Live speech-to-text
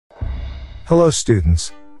Hello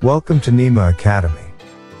students, welcome to Neema Academy.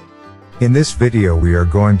 In this video we are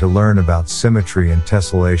going to learn about symmetry and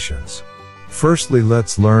tessellations. Firstly,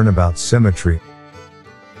 let's learn about symmetry.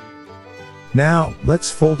 Now,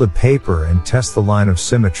 let's fold a paper and test the line of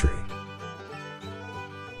symmetry.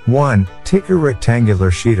 1. Take a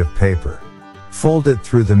rectangular sheet of paper. Fold it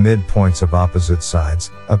through the midpoints of opposite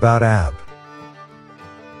sides, about AB.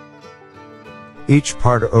 Each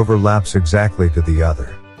part overlaps exactly to the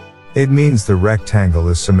other. It means the rectangle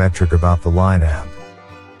is symmetric about the line AB.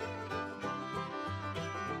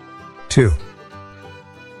 2.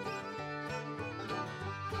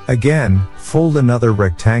 Again, fold another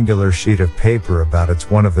rectangular sheet of paper about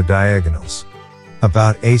one of the diagonals.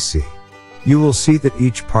 About AC. You will see that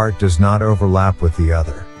each part does not overlap with the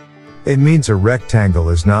other. It means a rectangle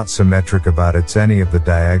is not symmetric about any of the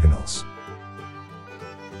diagonals.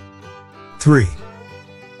 3.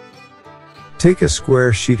 Take a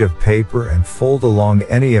square sheet of paper and fold along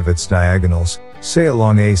any of its diagonals, say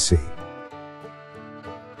along AC.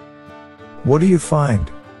 What do you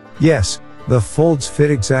find? Yes, the folds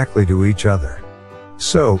fit exactly to each other.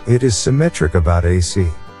 So, it is symmetric about AC.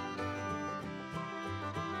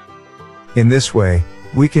 In this way,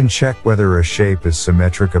 we can check whether a shape is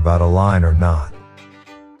symmetric about a line or not.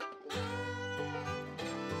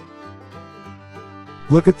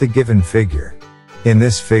 Look at the given figure. In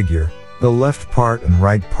this figure, the left part and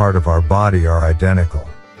right part of our body are identical.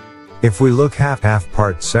 If we look half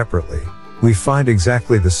parts separately, we find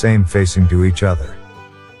exactly the same facing to each other.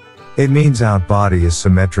 It means out body is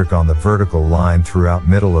symmetric on the vertical line throughout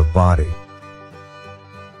middle of body.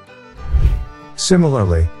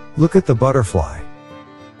 Similarly, look at the butterfly.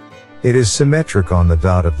 It is symmetric on the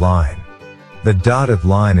dotted line. The dotted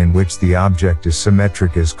line in which the object is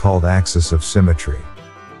symmetric is called axis of symmetry.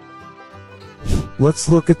 Let's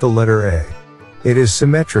look at the letter A. It is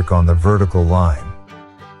symmetric on the vertical line.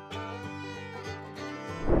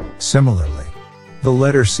 Similarly, the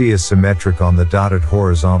letter C is symmetric on the dotted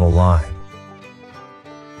horizontal line.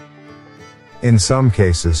 In some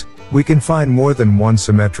cases, we can find more than one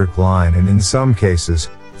symmetric line, and in some cases,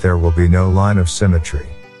 there will be no line of symmetry.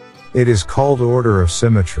 It is called order of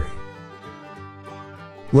symmetry.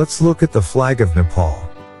 Let's look at the flag of Nepal.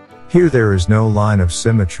 Here there is no line of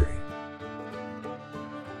symmetry.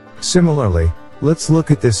 Similarly, let's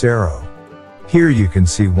look at this arrow. Here you can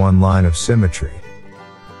see one line of symmetry.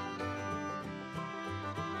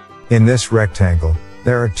 In this rectangle,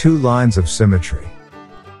 there are two lines of symmetry.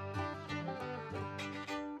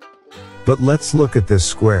 But let's look at this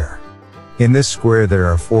square. In this square there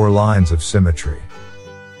are four lines of symmetry.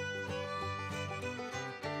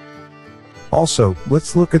 Also,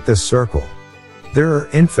 let's look at this circle. There are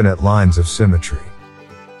infinite lines of symmetry.